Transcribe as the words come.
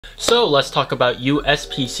So let's talk about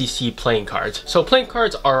USPCC playing cards. So playing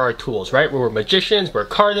cards are our tools, right? We're magicians, we're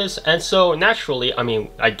cardists, and so naturally,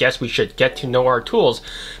 I guess we should get to know our tools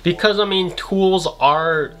because, tools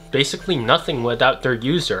are basically nothing without their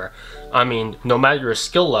user. No matter your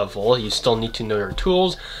skill level, you still need to know your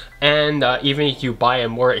tools, and even if you buy a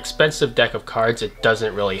more expensive deck of cards, it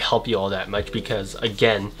doesn't really help you all that much because,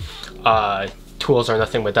 again, tools are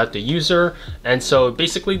nothing without the user, and so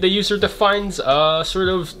basically the user defines sort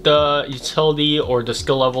of the utility or the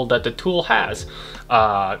skill level that the tool has.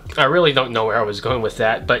 I really don't know where I was going with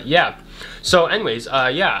that, but yeah. So anyways,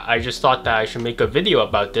 I just thought that I should make a video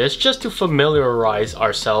about this just to familiarize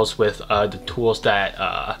ourselves with the tools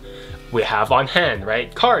that we have on hand,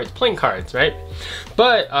 right? Playing cards, right?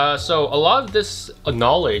 But so a lot of this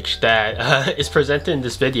knowledge that is presented in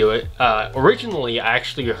this video, originally I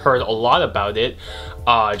actually heard a lot about it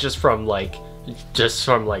just from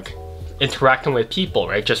interacting with people,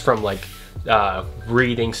 right? Just from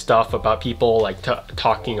reading stuff about people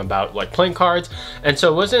talking about playing cards. And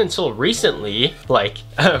so it wasn't until recently,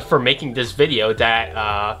 for making this video that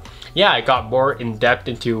I got more in-depth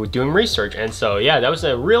into doing research. And so that was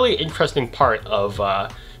a really interesting part of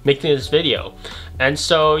making this video. And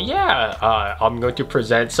so I'm going to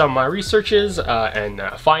present some of my researches and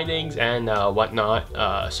findings and whatnot.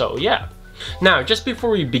 Now, just before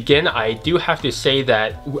we begin, I do have to say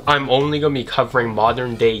that I'm only going to be covering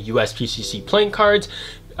modern day USPCC playing cards.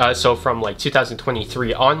 So from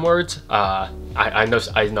 2023 onwards, I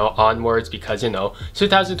know onwards because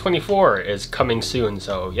 2024 is coming soon,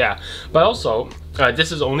 so yeah. But also,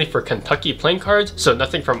 this is only for Kentucky playing cards, so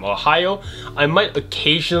nothing from Ohio. I might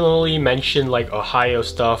occasionally mention Ohio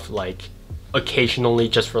stuff, occasionally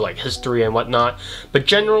just for history and whatnot, but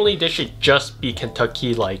generally this should just be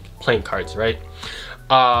Kentucky playing cards, right?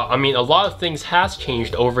 A lot of things has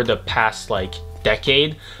changed over the past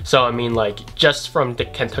decade. So just from the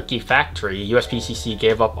Kentucky factory, USPCC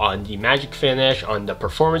gave up on the magic finish, on the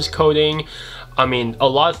performance coding. A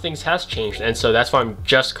lot of things has changed, and so that's why I'm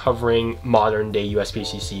just covering modern day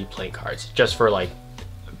USPCC playing cards, just for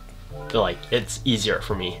it's easier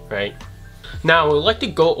for me, right? Now, I would like to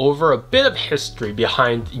go over a bit of history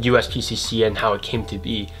behind USPCC and how it came to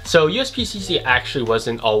be. So USPCC actually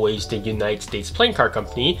wasn't always the United States Playing Card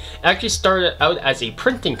Company. It actually started out as a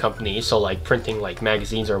printing company, so printing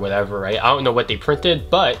magazines or whatever, right? I don't know what they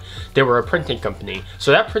printed, but they were a printing company.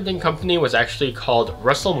 So that printing company was actually called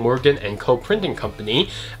Russell Morgan & Co. Printing Company,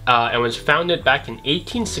 and was founded back in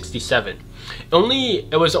 1867.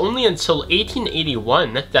 It was only until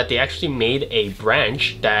 1881 that they actually made a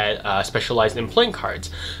branch that specialized in playing cards.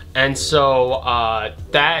 And so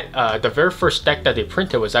the very first deck that they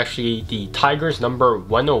printed was actually the Tigers number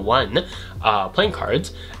 101 playing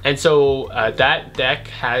cards. And so that deck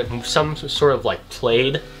had some sort of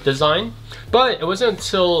played design. But it wasn't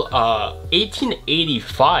until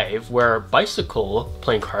 1885 where Bicycle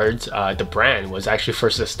playing cards, the brand, was actually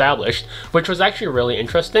first established, which was actually really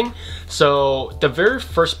interesting. So the very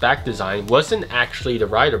first back design wasn't actually the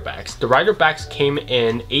rider backs. The rider backs came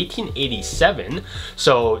in 1887,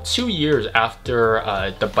 so 2 years after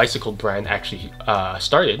the Bicycle brand actually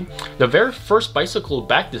started. The very first Bicycle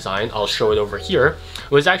back design, I'll show it over here,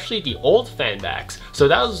 was actually the old fan backs. So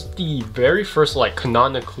that was the very first,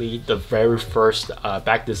 canonically, the very first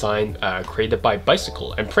back design created by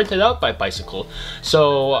Bicycle and printed out by Bicycle.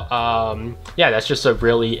 So that's just a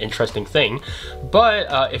really interesting thing.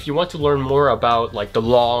 But if you want to learn more about the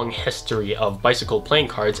long history of Bicycle playing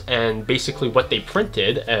cards and basically what they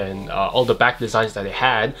printed and all the back designs that they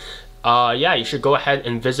had, you should go ahead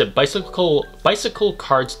and visit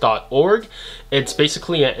bicyclecards.org. It's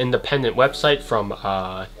basically an independent website from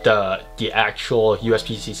the actual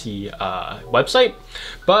USPCC website,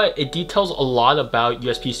 but it details a lot about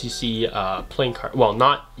USPCC playing card. Well,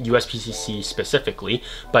 not USPCC specifically,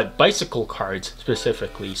 but bicycle cards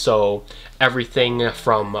specifically. So everything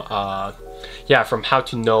from from how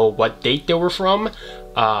to know what date they were from,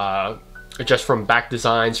 just from back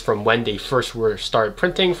designs, from when they first were started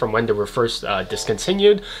printing, from when they were first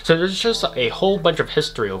discontinued. So there's just a whole bunch of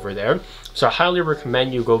history over there. So I highly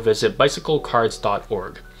recommend you go visit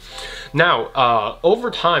bicyclecards.org. Now, over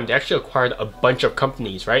time, they actually acquired a bunch of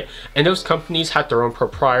companies, right? And those companies had their own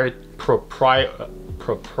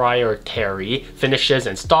proprietary finishes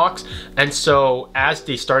and stocks, and so as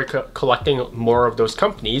they started collecting more of those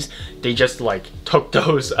companies, they just took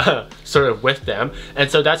those sort of with them.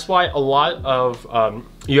 And so that's why a lot of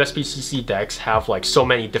USPCC decks have like so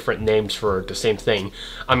many different names for the same thing.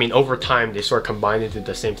 I mean, over time they sort of combined into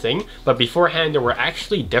the same thing, but beforehand they were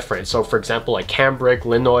actually different. So for example, like cambric,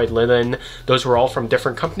 linoid, linen, those were all from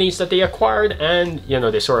different companies that they acquired, and you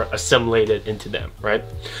know, they sort of assimilated into them, right?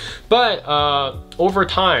 But over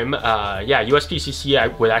time, yeah,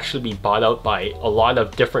 USPCC would actually be bought out by a lot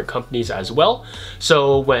of different companies as well.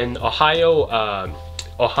 So when Ohio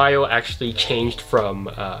actually changed from,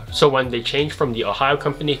 so when they changed from the Ohio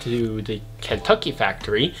company to the Kentucky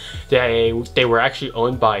factory, they were actually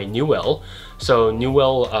owned by Newell. So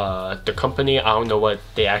Newell, the company, I don't know what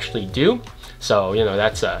they actually do. So, you know,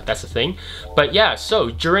 that's a thing. But yeah,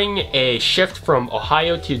 so during a shift from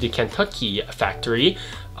Ohio to the Kentucky factory,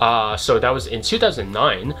 so that was in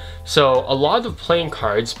 2009. So a lot of playing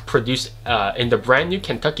cards produced in the brand new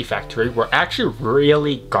Kentucky factory were actually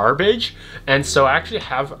really garbage. And so I actually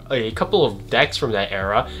have a couple of decks from that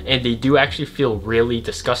era, and they do actually feel really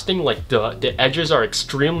disgusting. Like the edges are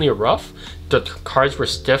extremely rough. The cards were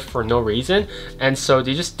stiff for no reason, and so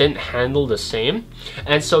they just didn't handle the same.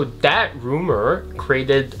 And so that rumor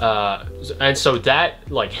created, and so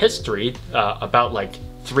that like history about like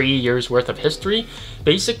 3 years worth of history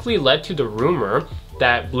basically led to the rumor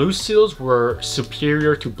that blue seals were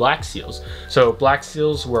superior to black seals. So black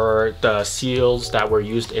seals were the seals that were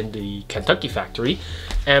used in the Kentucky factory,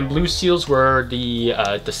 and blue seals were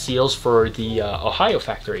the seals for the Ohio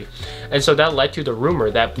factory. And so that led to the rumor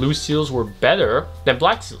that blue seals were better than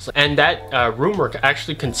black seals. And that rumor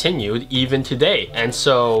actually continued even today. And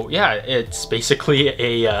so yeah, it's basically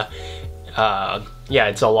a yeah,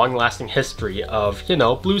 it's a long-lasting history of, you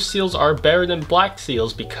know, blue seals are better than black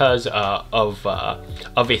seals because of a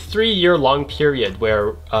 3-year-long period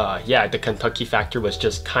where, yeah, the Kentucky factory was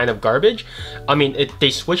just kind of garbage. I mean, they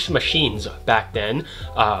switched machines back then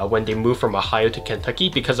when they moved from Ohio to Kentucky,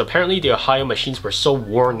 because apparently the Ohio machines were so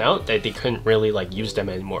worn out that they couldn't really like use them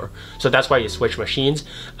anymore. So that's why they switched machines.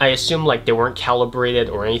 I assume like they weren't calibrated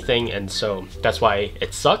or anything, and so that's why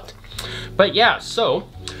it sucked. But yeah, so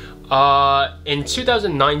in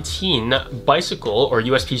 2019, Bicycle, or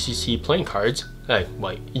USPCC playing cards,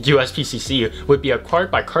 USPCC, would be acquired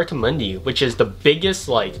by Cartamundi, which is the biggest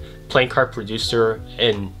like playing card producer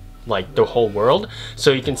in like the whole world.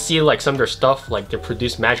 So you can see like some of their stuff, like they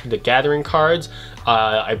produce Magic the Gathering cards.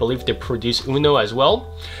 I believe they produce Uno as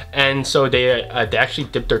well. And so they actually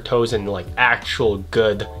dip their toes in like actual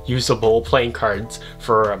good usable playing cards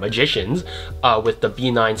for magicians with the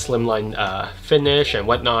B9 slimline finish and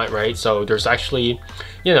whatnot, right? So there's actually,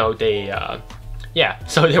 you know, yeah,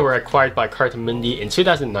 so they were acquired by Cartamundi in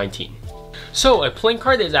 2019. So a playing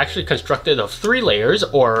card is actually constructed of 3 layers,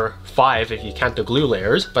 or 5 if you count the glue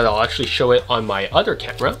layers, but I'll actually show it on my other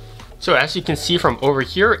camera. So as you can see from over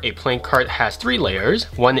here, a playing card has 3 layers.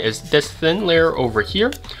 One is this thin layer over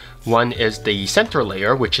here, one is the center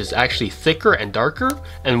layer, which is actually thicker and darker,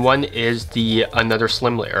 and one is another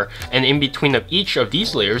slim layer. And in between of each of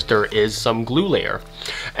these layers, there is some glue layer.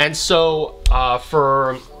 And so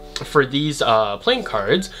for these playing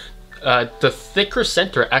cards, the thicker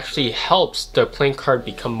center actually helps the playing card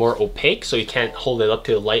become more opaque, so you can't hold it up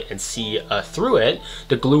to the light and see through it.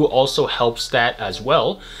 The glue also helps that as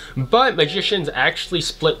well. But magicians actually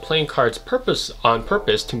split playing cards on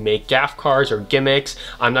purpose to make gaff cards or gimmicks.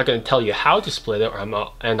 I'm not going to tell you how to split it,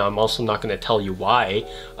 and I'm also not going to tell you why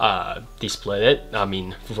they split it. I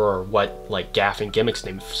mean, for what like gaff and gimmicks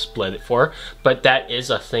they split it for. But that is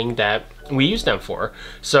a thing that we use them for.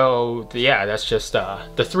 So yeah, that's just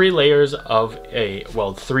the 3 layers of a,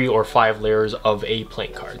 well, 3 or 5 layers of a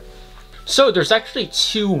playing card. So there's actually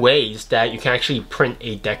 2 ways that you can actually print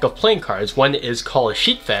a deck of playing cards. One is called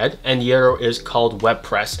sheet fed, and the other is called web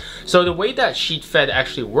press. So the way that sheet fed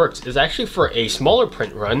actually works is actually for a smaller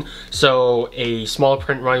print run. So a smaller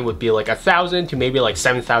print run would be like 1,000 to maybe like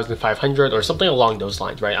 7,500 or something along those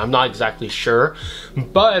lines, right? I'm not exactly sure,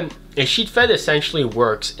 but a sheet fed essentially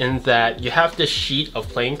works in that you have this sheet of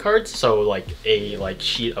playing cards, so like a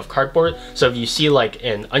sheet of cardboard. So if you see like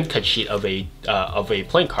an uncut sheet of a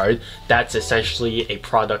playing card, that's essentially a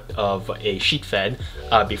product of a sheet fed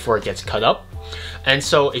before it gets cut up. And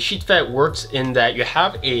so a sheet fed works in that you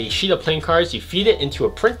have a sheet of playing cards, you feed it into a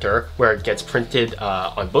printer where it gets printed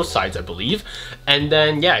on both sides, I believe, and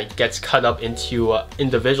then yeah, it gets cut up into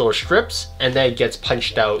individual strips, and then it gets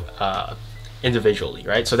punched out individually,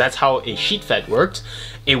 right? So that's how a sheet fed works.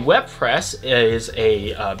 A web press is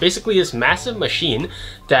basically this massive machine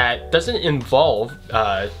that doesn't involve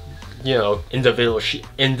you know,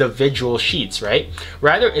 individual sheets, right?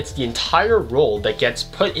 Rather, it's the entire roll that gets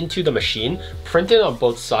put into the machine, printed on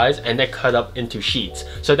both sides, and then cut up into sheets.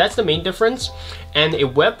 So that's the main difference. And a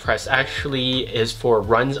web press actually is for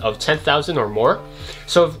runs of 10,000 or more.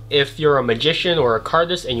 So if you're a magician or a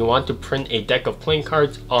cardist and you want to print a deck of playing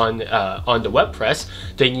cards on the web press,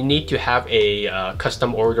 then you need to have a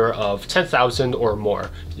custom order of 10,000 or more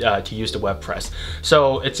to use the web press.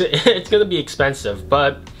 So it's gonna be expensive,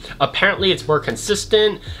 but apparently it's more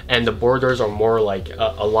consistent and the borders are more like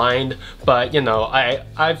aligned. But you know,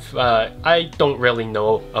 I don't really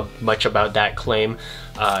know much about that claim.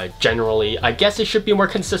 Generally, I guess it should be more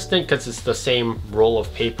consistent because it's the same roll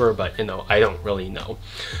of paper, but you know, I don't really know.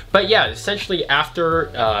 But yeah, essentially after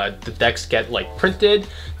the decks get like printed,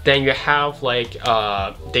 then you have like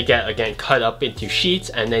they get again cut up into sheets,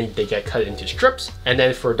 and then they get cut into strips, and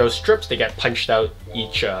then for those strips they get punched out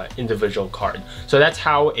each individual card. So that's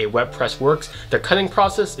how a web press works. The cutting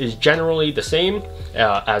process is generally the same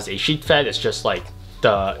as a sheet fed. It's just like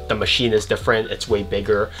the machine is different, it's way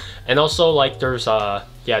bigger, and also like there's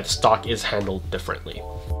yeah, the stock is handled differently.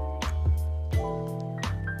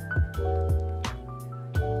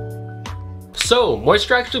 So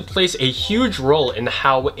moisture actually plays a huge role in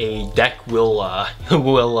how a deck will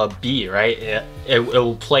be, right? It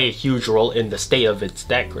will play a huge role in the state of its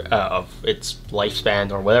deck, of its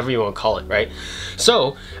lifespan, or whatever you want to call it, right?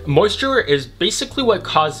 So moisture is basically what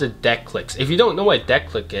causes deck clicks. If you don't know what deck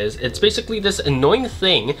click is, it's basically this annoying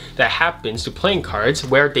thing that happens to playing cards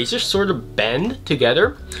where they just sort of bend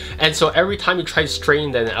together, and so every time you try to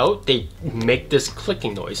straighten them out, they make this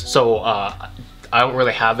clicking noise. So I don't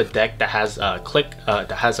really have a deck that has a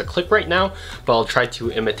click right now, but I'll try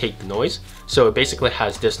to imitate the noise. So it basically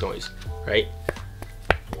has this noise, right?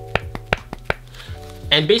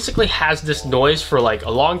 And basically has this noise for like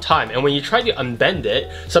a long time, and when you try to unbend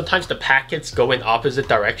it, sometimes the packets go in opposite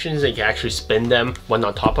directions and you can actually spin them one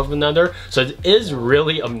on top of another. So it is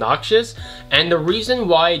really obnoxious, and the reason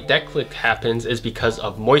why deck click happens is because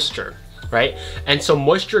of moisture, right? And so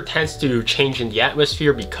moisture tends to change in the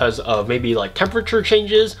atmosphere because of maybe like temperature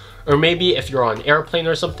changes, or maybe if you're on an airplane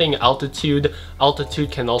or something, altitude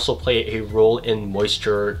can also play a role in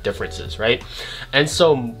moisture differences, right? And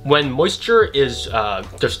so when moisture is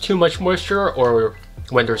there's too much moisture, or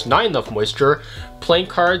when there's not enough moisture, playing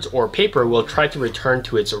cards or paper will try to return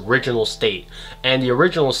to its original state. And the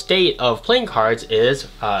original state of playing cards is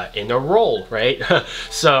in a roll, right?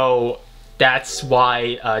 So that's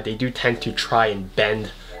why they do tend to try and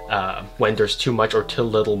bend when there's too much or too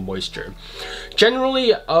little moisture.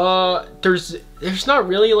 Generally, there's not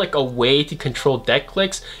really like a way to control deck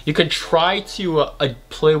clicks. You can try to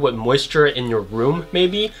play with moisture in your room,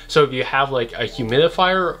 maybe. So if you have like a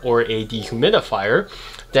humidifier or a dehumidifier,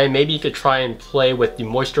 then maybe you could try and play with the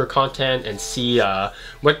moisture content and see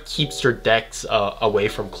what keeps your decks away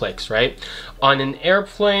from clicks, right? On an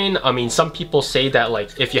airplane, I mean, some people say that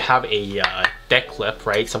like if you have a deck clip,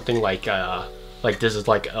 right, something like this is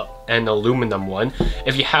like an aluminum one,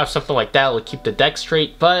 if you have something like that, it'll keep the deck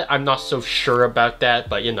straight, but I'm not so sure about that.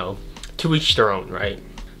 But you know, to each their own, right?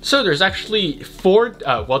 So there's actually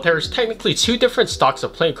there's technically 2 different stocks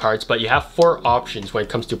of playing cards, but you have 4 options when it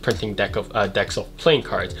comes to printing decks of playing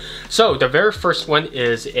cards. So the very first one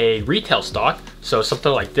is a retail stock. So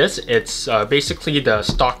something like this. It's basically the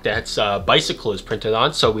stock that's bicycle is printed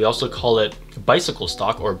on. So we also call it bicycle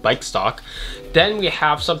stock or bike stock. Then we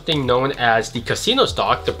have something known as the casino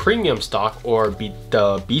stock, the premium stock, or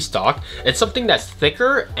the B stock. It's something that's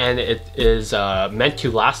thicker and it is meant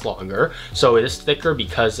to last longer. So it is thicker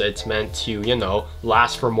because it's meant to, you know,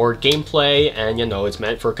 last for more gameplay, and you know, it's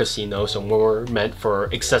meant for casino, so more meant for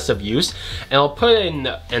excessive use. And I'll put in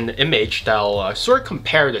an image that'll sort of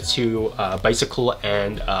compare the 2 bicycle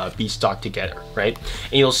and B stock together, right?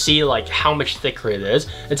 And you'll see like how much thicker it is.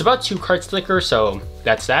 It's about 2 cards thicker, so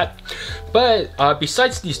that's that. But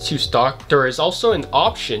besides these 2 stocks, there is also an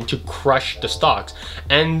option to crush the stocks.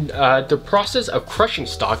 And the process of crushing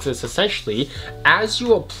stocks is essentially, as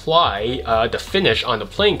you apply the finish on the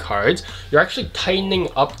playing cards, you're actually tightening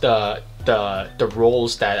up the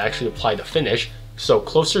rolls that actually apply the finish, so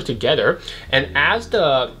closer together. And as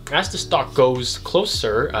the stock goes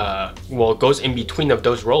closer, goes in between of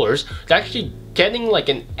those rollers, they're actually getting like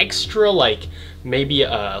an extra, like maybe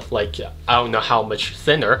like I don't know how much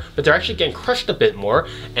thinner, but they're actually getting crushed a bit more,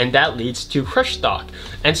 and that leads to crushed stock.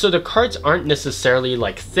 And so the cards aren't necessarily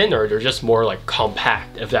like thinner, they're just more like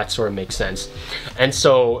compact, if that sort of makes sense. And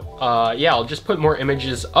so yeah, I'll just put more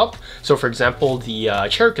images up. So for example, the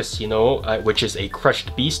Cherry Casino, which is a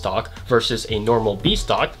crushed B stock versus a normal B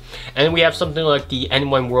stock. And we have something like the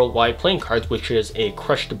N1 Worldwide playing cards, which is a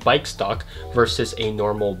crushed bike stock versus a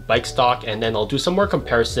normal bike stock. And then I'll do some more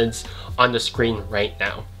comparisons on the screen right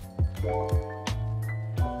now.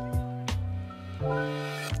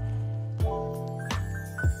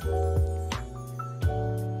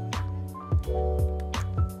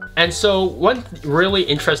 And so one really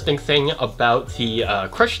interesting thing about the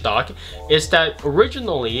crush stock is that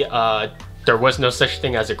originally there was no such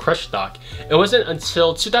thing as a crush stock. It wasn't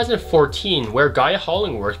until 2014 where Guy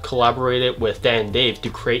Hollingworth collaborated with Dan and Dave to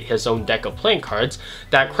create his own deck of playing cards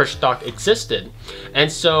that crush stock existed.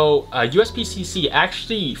 And so USPCC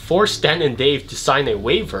actually forced Dan and Dave to sign a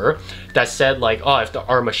waiver that said like, oh, if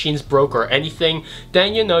our machines broke or anything,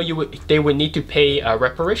 then they would need to pay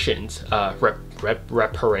reparations.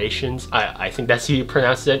 Reparations. I think that's how you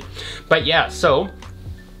pronounce it. But yeah, so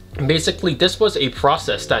basically this was a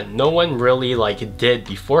process that no one really like did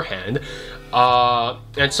beforehand,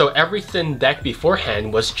 and so every thin deck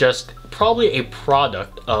beforehand was just probably a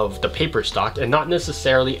product of the paper stock and not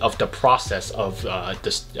necessarily of the process of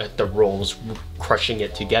the rolls crushing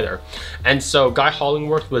it together. And so Guy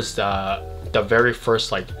Hollingworth was the very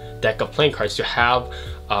first like deck of playing cards to have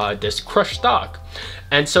this crush stock.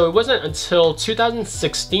 And so it wasn't until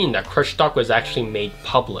 2016 that crush stock was actually made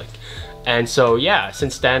public. And so yeah,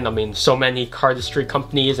 since then, I mean, so many cardistry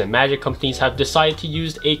companies and magic companies have decided to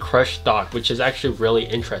use a crush stock, which is actually really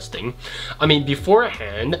interesting. I mean,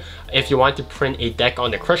 beforehand, if you want to print a deck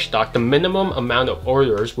on the crush stock, the minimum amount of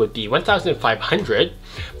orders would be 1,500,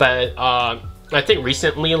 but I think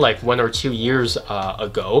recently, like 1 or 2 years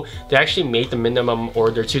ago, they actually made the minimum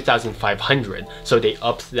order 2,500. So they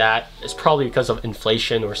upped that. It's probably because of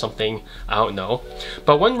inflation or something, I don't know.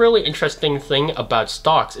 But one really interesting thing about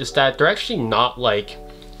stocks is that they're actually not like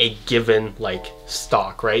a given like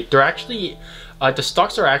stock, right? They're actually the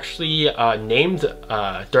stocks are actually named,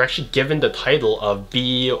 they're actually given the title of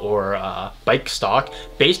B or bike stock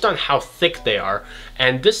based on how thick they are.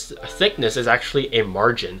 And this thickness is actually a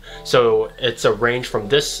margin. So it's a range from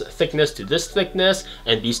this thickness to this thickness,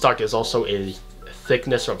 and B stock is also a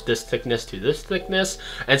thickness from this thickness to this thickness.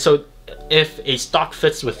 And so if a stock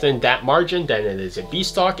fits within that margin, then it is a B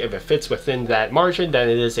stock. If it fits within that margin, then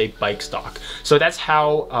it is a bike stock. So that's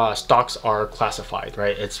how stocks are classified,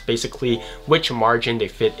 right? It's basically which margin they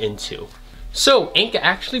fit into. So ink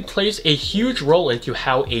actually plays a huge role into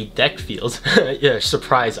how a deck feels. Yeah,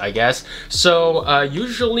 surprise, I guess. So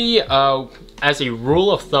usually, as a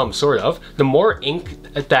rule of thumb, sort of, the more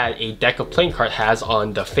ink that a deck of playing card has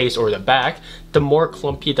on the face or the back, the more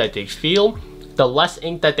clumpy that they feel. The less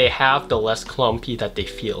ink that they have, the less clumpy that they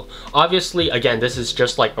feel. Obviously, again, this is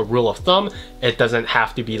just like a rule of thumb. It doesn't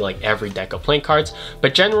have to be like every deck of playing cards,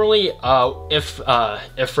 but generally, if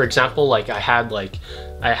for example, like I had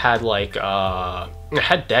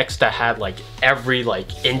decks that had like every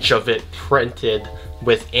like inch of it printed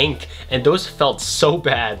with ink, and those felt so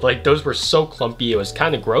bad. Like those were so clumpy, it was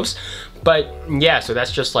kind of gross. But yeah, so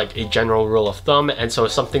that's just like a general rule of thumb, and so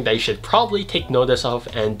it's something that you should probably take notice of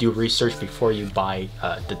and do research before you buy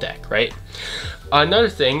the deck, right? Another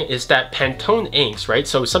thing is that Pantone inks, right?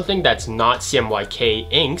 So something that's not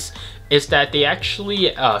CMYK inks is that they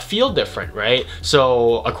actually feel different, right?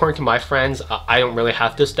 So according to my friends, I don't really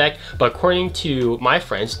have this deck, but according to my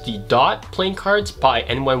friends, the dot playing cards by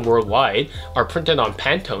N1 Worldwide are printed on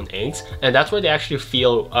Pantone inks, and that's why they actually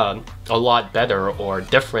feel a lot better or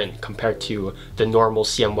different compared to the normal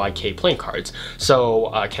CMYK playing cards.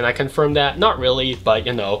 So can I confirm that? Not really, but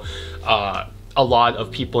you know, a lot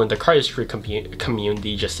of people in the cardistry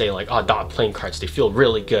community just say like, oh, dot playing cards, they feel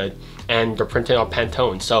really good, and they're printed on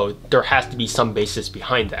Pantone, so there has to be some basis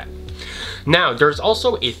behind that. Now, there's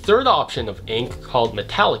also a third option of ink called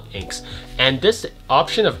metallic inks, and this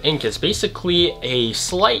option of ink is basically a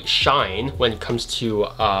slight shine when it comes to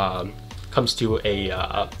a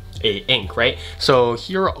ink, right? So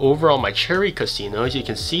here over on my cherry casinos, you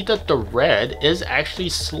can see that the red is actually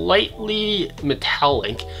slightly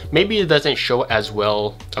metallic. Maybe it doesn't show as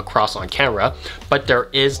well across on camera, but there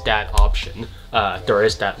is that option. There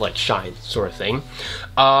is that like shine sort of thing.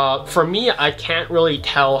 For me, I can't really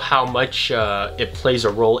tell how much it plays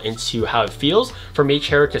a role into how it feels. For me,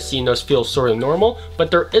 cherry casinos feel sort of normal,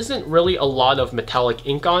 but there isn't really a lot of metallic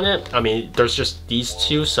ink on it. I mean, there's just these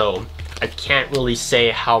two, so I can't really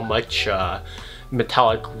say how much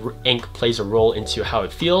metallic ink plays a role into how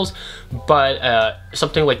it feels, but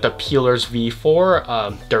something like the Peelers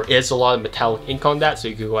V4, there is a lot of metallic ink on that, so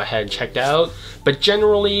you can go ahead and check that out. But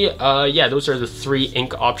generally, yeah, those are the three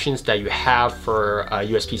ink options that you have for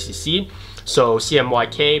USPCC. So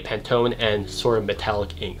CMYK, Pantone, and sort of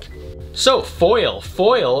metallic ink. So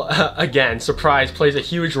foil, again, surprise, plays a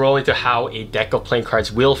huge role into how a deck of playing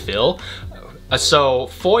cards will feel. So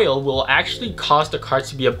foil will actually cause the cards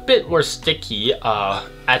to be a bit more sticky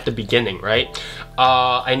at the beginning, right?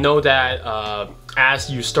 I know that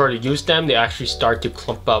as you start to use them, they actually start to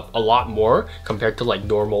clump up a lot more compared to like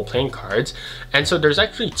normal playing cards. And so there's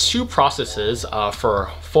actually two processes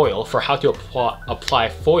for foil, for how to apply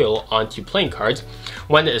foil onto playing cards.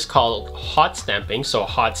 One is called hot stamping, so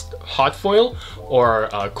hot foil, or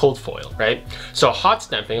cold foil, right? So hot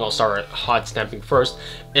stamping, I'll start with hot stamping first,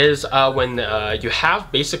 is when you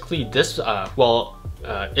have basically this,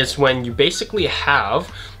 it's when you basically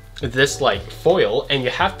have this like foil and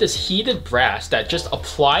you have this heated brass that just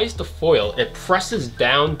applies the foil. It presses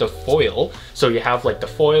down the foil, so you have like the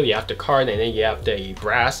foil, you have the card, and then you have the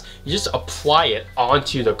brass. You just apply it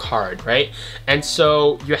onto the card, right? And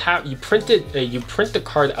so you print the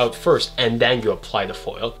card out first and then you apply the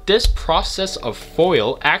foil. This process of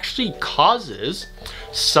foil actually causes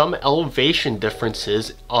some elevation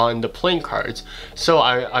differences on the playing cards. So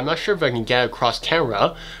I'm not sure if I can get across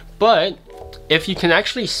camera, but if you can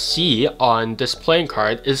actually see on this playing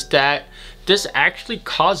card is that this actually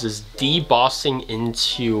causes debossing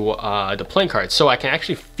into the playing card. So I can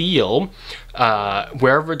actually feel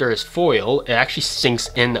wherever there is foil, it actually sinks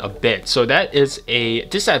in a bit. So that is a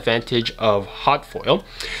disadvantage of hot foil.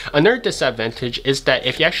 Another disadvantage is that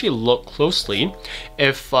if you actually look closely,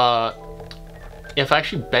 if I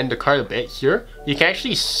actually bend the card a bit here, you can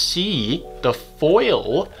actually see the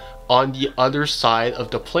foil on the other side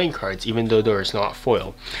of the playing cards, even though there is not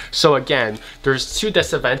foil. So again, there's two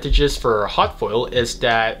disadvantages for hot foil, is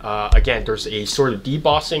that again, there's a sort of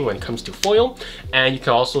debossing when it comes to foil, and you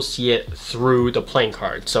can also see it through the playing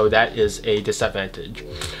card. So that is a disadvantage.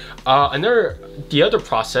 The other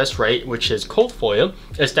process, right, which is cold foil,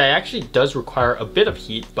 is that it actually does require a bit of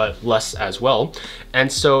heat, but less as well.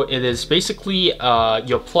 And so it is basically,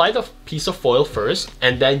 you apply the piece of foil first,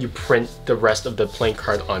 and then you print the rest of the playing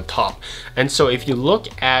card on top. And so if you look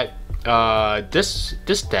at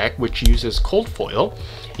this deck, which uses cold foil,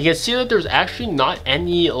 you can see that there's actually not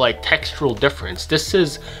any like textural difference. This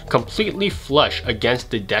is completely flush against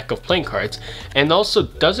the deck of playing cards, and also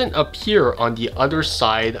doesn't appear on the other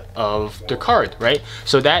side of the card, right?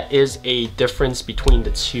 So that is a difference between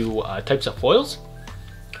the two types of foils.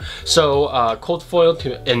 So cold foil,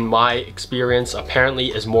 in my experience, apparently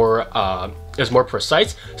is more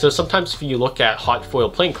precise. So sometimes if you look at hot foil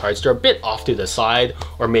playing cards, they're a bit off to the side,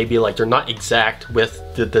 or maybe like they're not exact with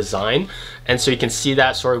the design. And so you can see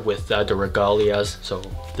that sort of with the regalias, so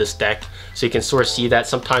this deck. So you can sort of see that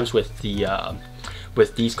sometimes with the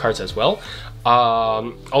with these cards as well.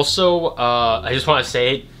 Also, I just want to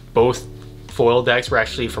say both foil decks were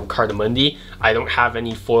actually from Cardamundi. I don't have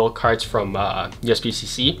any foil cards from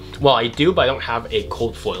USPCC. Well, I do, but I don't have a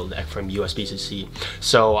cold foil deck from USPCC.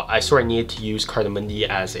 So I sort of needed to use Cardamundi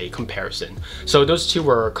as a comparison. So those two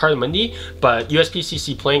were Cardamundi, but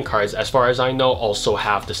USPCC playing cards, as far as I know, also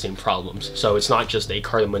have the same problems. So it's not just a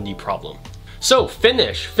Cardamundi problem. So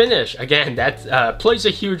finish, again, that plays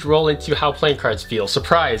a huge role into how playing cards feel.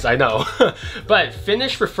 Surprise, I know. But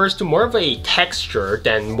finish refers to more of a texture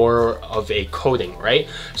than more of a coating, right?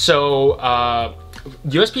 So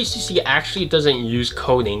USPCC actually doesn't use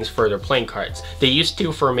coatings for their playing cards. They used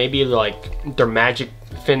to for maybe like their Magic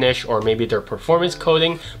finish or maybe their performance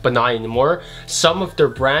coating, but not anymore. Some of their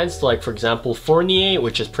brands, like for example Fournier,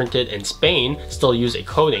 which is printed in Spain, still use a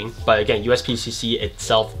coating, but again USPCC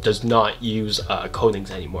itself does not use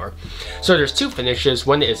coatings anymore. So there's two finishes.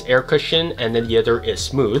 One is air cushion and then the other is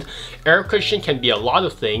smooth. Air cushion can be a lot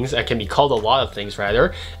of things. It can be called a lot of things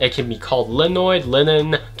rather. It can be called linoid,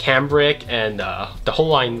 linen, cambric, and the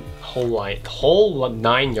whole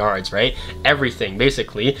 9 yards, right? Everything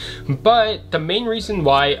basically. But the main reason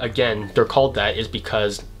why again they're called that is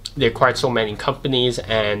because they acquired so many companies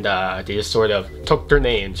and they just sort of took their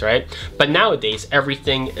names, right? But nowadays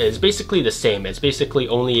everything is basically the same. It's basically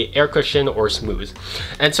only air cushion or smooth.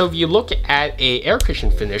 And so if you look at a air cushion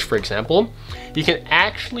finish, for example, you can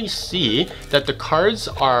actually see that the cards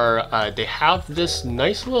are they have this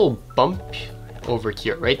nice little bump over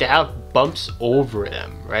here, right? They have bumps over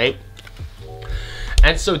them, right?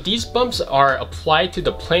 And so these bumps are applied to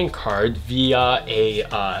the playing card via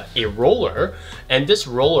a roller, and this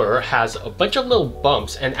roller has a bunch of little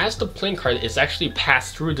bumps, and as the playing card is actually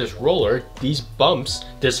passed through this roller, these bumps,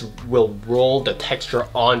 this will roll the texture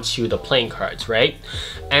onto the playing cards, right?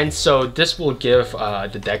 And so this will give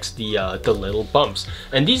the decks the little bumps,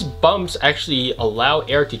 and these bumps actually allow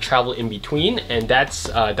air to travel in between, and that's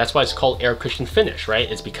why it's called air cushion finish,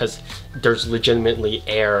 right? It's because there's legitimately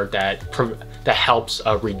air that helps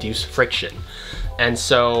reduce friction. And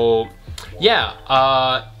so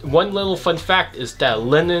yeah, one little fun fact is that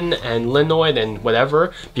linen and linoid and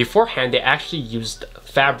whatever, beforehand they actually used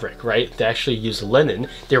fabric, right? They actually used linen.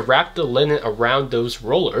 They wrapped the linen around those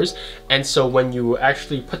rollers, and so when you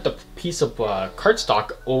actually put the piece of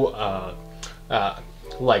cardstock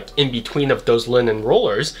like in between of those linen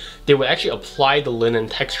rollers, they would actually apply the linen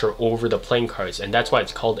texture over the playing cards, and that's why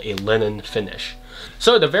it's called a linen finish.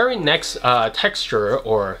 So the very next texture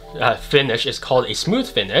or finish is called a smooth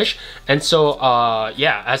finish, and so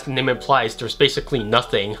yeah, as the name implies, there's basically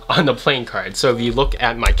nothing on the playing card. So if you look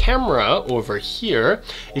at my camera over here,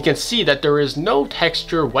 you can see that there is no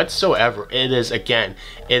texture whatsoever. It is, again,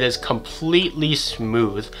 it is completely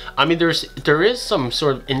smooth. I mean, there is some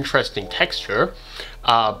sort of interesting texture,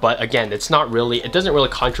 but again, it's not really, it doesn't really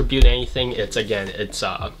contribute anything. It's, again, it's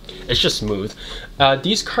just smooth.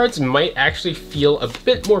 These cards might actually feel a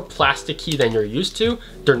bit more plasticky than you're used to.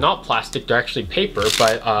 They're not plastic, they're actually paper,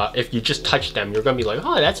 but if you just touch them, you're gonna be like,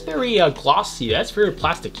 oh, that's very glossy, that's very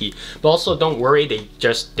plasticky. But also don't worry,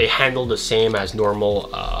 they handle the same as normal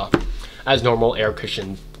air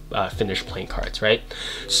cushion finish playing cards, right?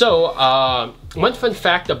 So one fun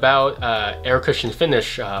fact about air cushion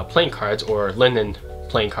finish playing cards or linen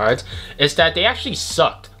playing cards is that they actually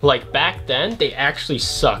sucked. Like back then, they actually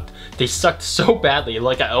sucked. They sucked so badly.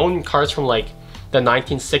 Like I own cards from like the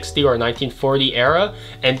 1960 or 1940 era,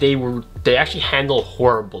 and they actually handle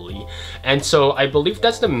horribly. And so I believe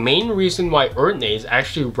that's the main reason why Erdnase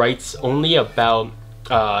actually writes only about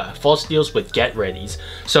false deals with get readies.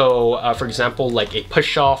 So for example, like a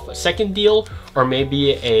push off second deal, or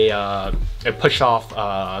maybe a push off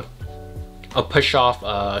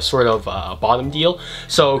sort of bottom deal.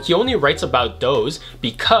 So he only writes about those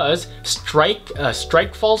because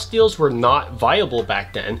strike false deals were not viable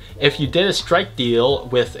back then. If you did a strike deal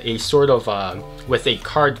with a sort of with a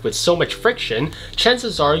card with so much friction,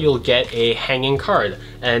 chances are you'll get a hanging card.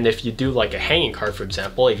 And if you do like a hanging card, for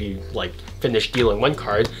example, if you like finish dealing one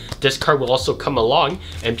card, this card will also come along,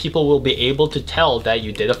 and people will be able to tell that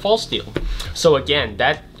you did a false deal. So again,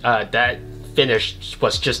 that finish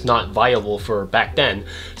was just not viable for back then,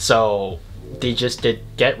 so they just did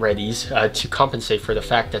get readies to compensate for the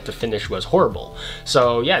fact that the finish was horrible.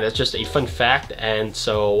 So yeah, that's just a fun fact, and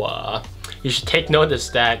so you should take notice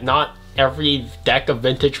that not every deck of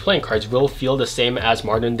vintage playing cards will feel the same as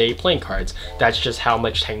modern day playing cards. That's just how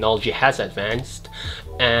much technology has advanced,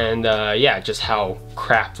 and yeah, just how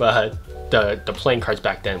crap the playing cards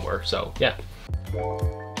back then were. So yeah.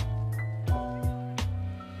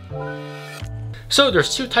 So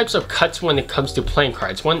there's two types of cuts when it comes to playing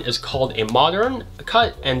cards. One is called a modern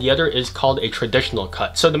cut, and the other is called a traditional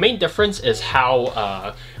cut. So the main difference is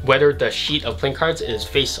how whether the sheet of playing cards is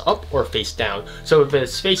face up or face down. So if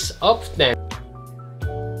it's face up, then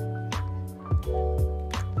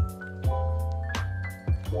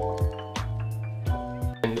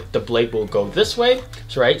the blade will go this way,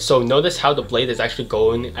 right? So notice how the blade is actually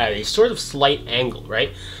going at a sort of slight angle,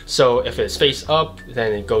 right? So if it's face up,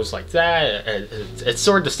 then it goes like that. It's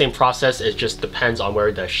sort of the same process. It just depends on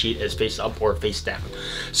where the sheet is face up or face down.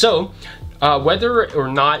 So whether or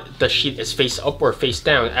not the sheet is face up or face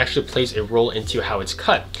down actually plays a role into how it's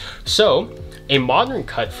cut. So a modern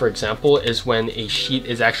cut, for example, is when a sheet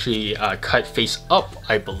is actually cut face up,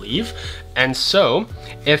 I believe. And so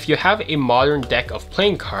if you have a modern deck of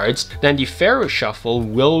playing cards, then the Pharaoh Shuffle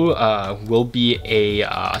will be a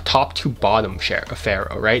top to bottom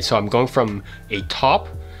Pharaoh, right? So I'm going from a top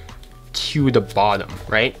to the bottom,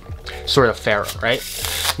 right? Sort of Pharaoh, right?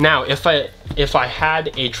 Now, if I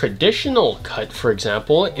had a traditional cut, for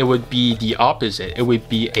example, it would be the opposite. It would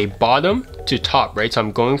be a bottom to top, right? So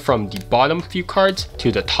I'm going from the bottom few cards to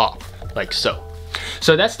the top, like so.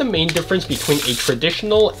 So that's the main difference between a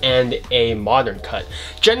traditional and a modern cut.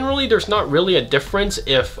 Generally, there's not really a difference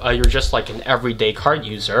if you're just like an everyday card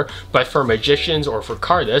user, but for magicians or for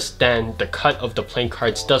cardists, then the cut of the playing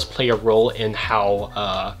cards does play a role in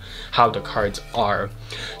how the cards are.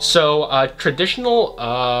 So traditional,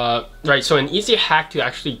 right, so an easy hack to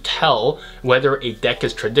actually tell whether a deck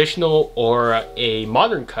is traditional or a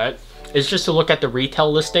modern cut is just to look at the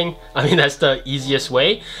retail listing. I mean, that's the easiest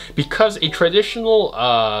way, because a traditional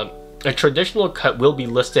a traditional cut will be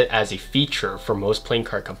listed as a feature for most playing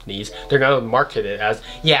card companies. They're gonna market it as,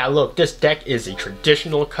 yeah, look, this deck is a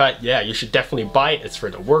traditional cut. Yeah, you should definitely buy it. It's for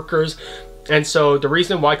the workers. And so the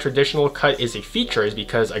reason why traditional cut is a feature is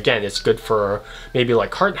because, again, it's good for maybe like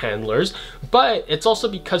card handlers, but it's also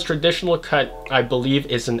because traditional cut, I believe,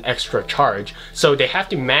 is an extra charge. So they have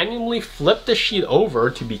to manually flip the sheet over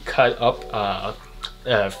to be cut up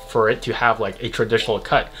for it to have like a traditional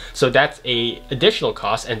cut. So that's a additional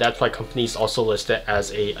cost, and that's why companies also list it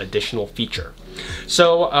as a additional feature.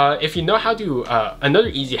 So if you know how to, another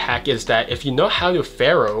easy hack is that if you know how to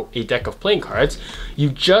Pharaoh a deck of playing cards, you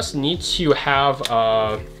just need to have,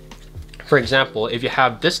 for example, if you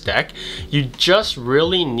have this deck, you just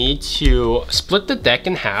really need to split the deck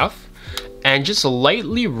in half and just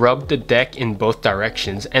lightly rub the deck in both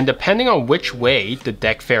directions. And depending on which way the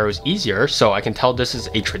deck Pharaohs easier, so I can tell this is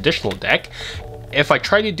a traditional deck. If I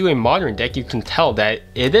try to do a modern deck, you can tell that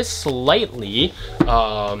it is slightly,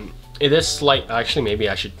 actually maybe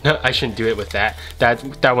I shouldn't do it with that.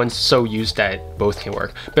 That one's so used that both can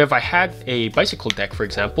work. But if I had a bicycle deck, for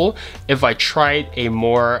example, if I tried a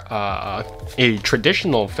more a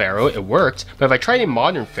traditional Pharaoh, it worked. But if I tried a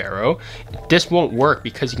modern Pharaoh, this won't work,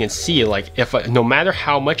 because you can see, like, no matter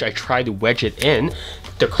how much I try to wedge it in,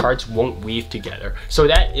 the cards won't weave together. So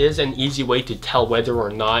that is an easy way to tell whether or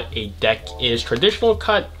not a deck is traditional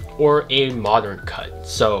cut or a modern cut.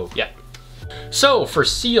 So yeah. So for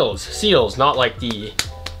seals, not like the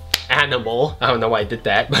animal, I don't know why I did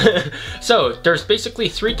that. So there's basically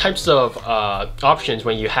three types of options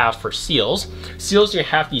when you have for seals. Seals, you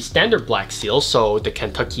have the standard black seal, so the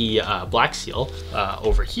Kentucky black seal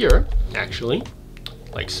over here, actually,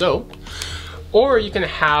 like so. Or you can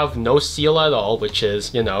have no seal at all, which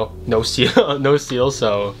is, you know, no seal, no seal.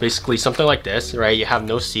 So basically something like this, right? You have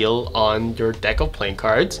no seal on your deck of playing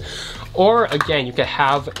cards. Or again, you can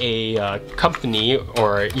have a company,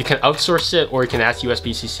 or you can outsource it, or you can ask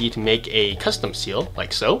USPCC to make a custom seal,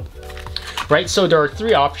 like so. Right, so there are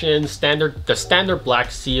three options: the standard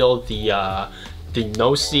black seal, the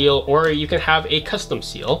no seal, or you can have a custom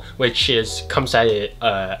seal, which comes at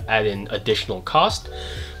an additional cost.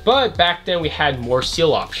 But back then we had more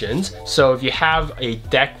seal options. So if you have a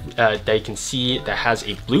deck that you can see that has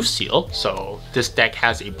a blue seal, so this deck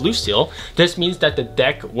has a blue seal, this means that the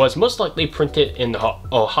deck was most likely printed in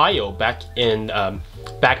Ohio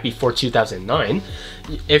back before 2009.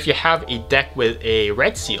 If you have a deck with a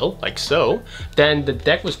red seal, like so, then the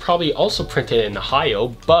deck was probably also printed in Ohio,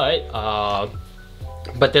 but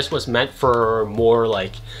this was meant for more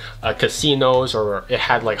like casinos, or it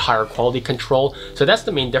had like higher quality control. So that's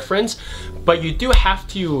the main difference. But you do have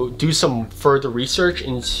to do some further research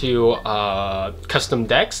into custom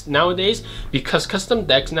decks nowadays, because custom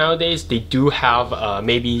decks nowadays, they do have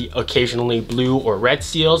maybe occasionally blue or red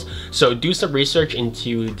seals. So do some research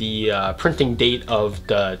into the printing date of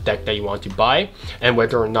the deck that you want to buy, and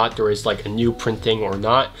whether or not there is like a new printing or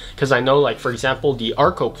not. Because I know, like, for example, the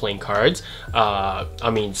Arco playing cards,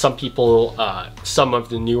 I mean, some people, some of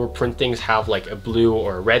the newer printings have like a blue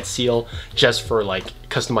or a red seal just for like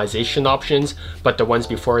customization options, but the ones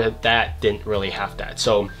before that didn't really have that.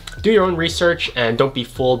 So do your own research and don't be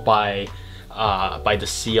fooled by the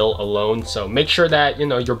seal alone. So make sure that, you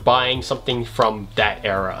know, you're buying something from that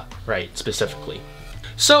era, right, specifically.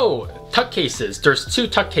 So tuck cases, there's two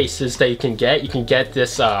tuck cases that you can get. You can get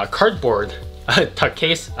this cardboard tuck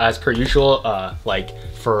case as per usual, like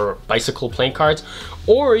for bicycle playing cards,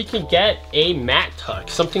 or you can get a matte tuck,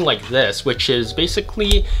 something like this, which is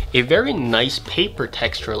basically a very nice paper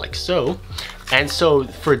texture, like so. And so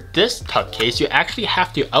for this tuck case, you actually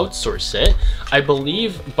have to outsource it. I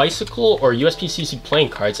believe Bicycle or USPCC Playing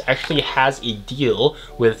Cards actually has a deal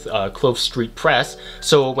with Clove Street Press.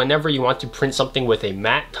 So whenever you want to print something with a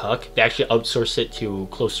matte tuck, they actually outsource it to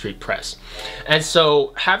Clove Street Press. And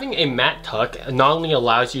so having a matte tuck not only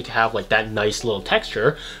allows you to have like that nice little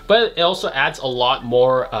texture, but it also adds a lot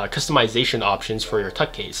more customization options for your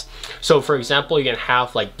tuck case. So for example, you can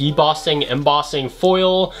have like debossing, embossing,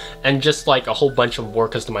 foil, and just like a whole bunch of more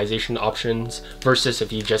customization options, versus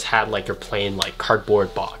if you just had like your plain like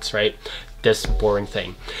cardboard box, right? This boring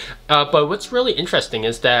thing. But what's really interesting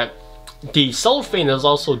is that the cellophane is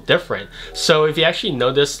also different. So if you actually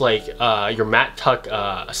notice, like your matte tuck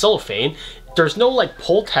cellophane, there's no like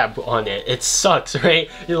pull tab on it. It sucks,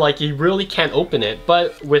 right? You really can't open it.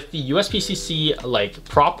 But with the USPCC like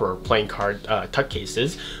proper playing card tuck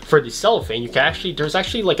cases, for the cellophane, you can actually, there's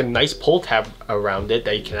actually like a nice pull tab around it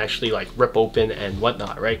that you can actually like rip open and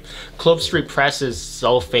whatnot, right? Clove Street Press's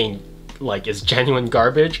cellophane like is genuine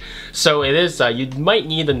garbage. So it is, you might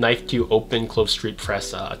need a knife to open closed street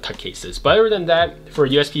press tuck cases. But other than that, for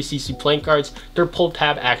USPCC playing cards, their pull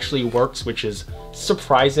tab actually works, which is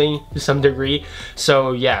surprising to some degree.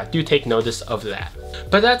 So yeah, do take notice of that.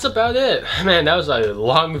 But that's about it. Man, that was a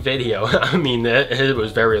long video. I mean, it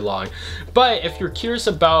was very long. But if you're curious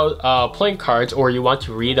about playing cards, or you want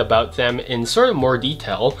to read about them in sort of more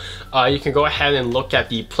detail, you can go ahead and look at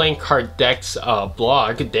the Playing Card Decks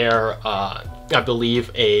blog. There, I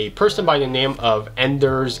believe a person by the name of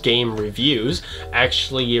Ender's Game Reviews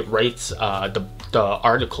actually writes the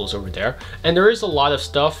articles over there, and there is a lot of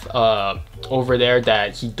stuff over there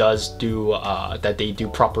that he does do, that they do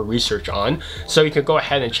proper research on, so you can go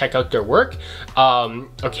ahead and check out their work.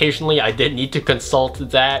 Occasionally I did need to consult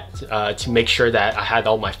that to make sure that I had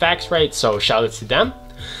all my facts right, so shout out to them.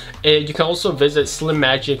 You can also visit Slim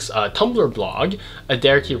Magic's Tumblr blog.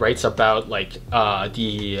 There he writes about like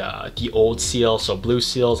the old seals, so blue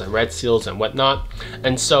seals and red seals and whatnot.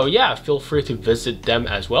 And so yeah, feel free to visit them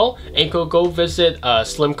as well. And go visit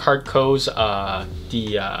Slim Card Co's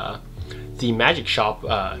the magic shop.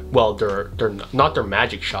 Well, they're not their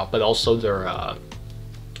magic shop, but also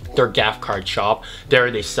their gaff card shop.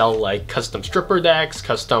 There they sell like custom stripper decks,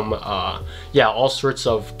 custom yeah, all sorts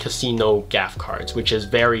of casino gaff cards, which is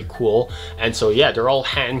very cool. And so yeah, they're all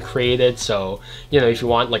hand created, so you know, if you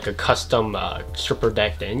want like a custom stripper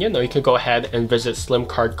deck, then you know, you can go ahead and visit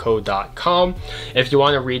slimcardco.com. If you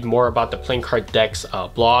want to read more about the Playing Card Decks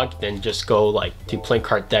blog, then just go like to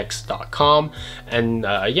playingcarddecks.com, and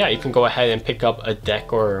yeah, you can go ahead and pick up a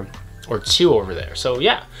deck or two over there. So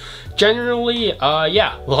yeah, generally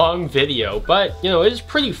yeah, long video, but you know, it's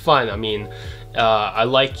pretty fun. I mean, I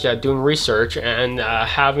like doing research, and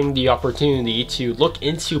having the opportunity to look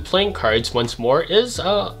into playing cards once more is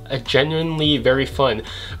genuinely very fun.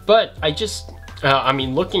 But I just I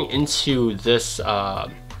mean, looking into this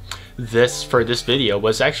this video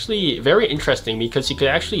was actually very interesting, because you could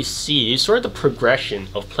actually see sort of the progression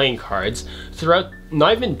of playing cards throughout,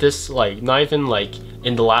 not even like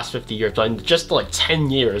in the last 50 years, but in just like 10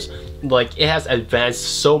 years, like it has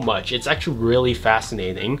advanced so much. It's actually really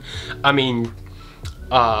fascinating. I mean,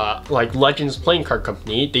 like Legends Playing Card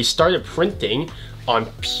Company, they started printing on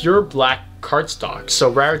pure black cardstock. So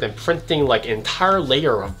rather than printing like an entire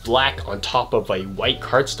layer of black on top of a white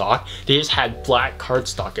cardstock, they just had black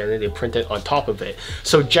cardstock and then they printed on top of it.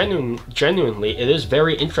 So genuinely, it is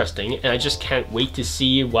very interesting, and I just can't wait to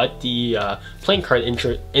see what the playing card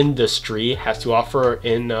industry has to offer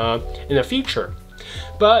in the future.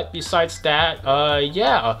 But besides that,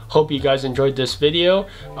 yeah, hope you guys enjoyed this video.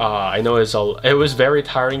 I know it was very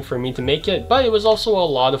tiring for me to make it, but it was also a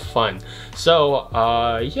lot of fun. So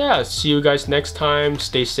yeah, see you guys next time.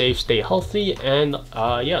 Stay safe, stay healthy, and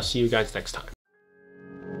yeah, see you guys next time.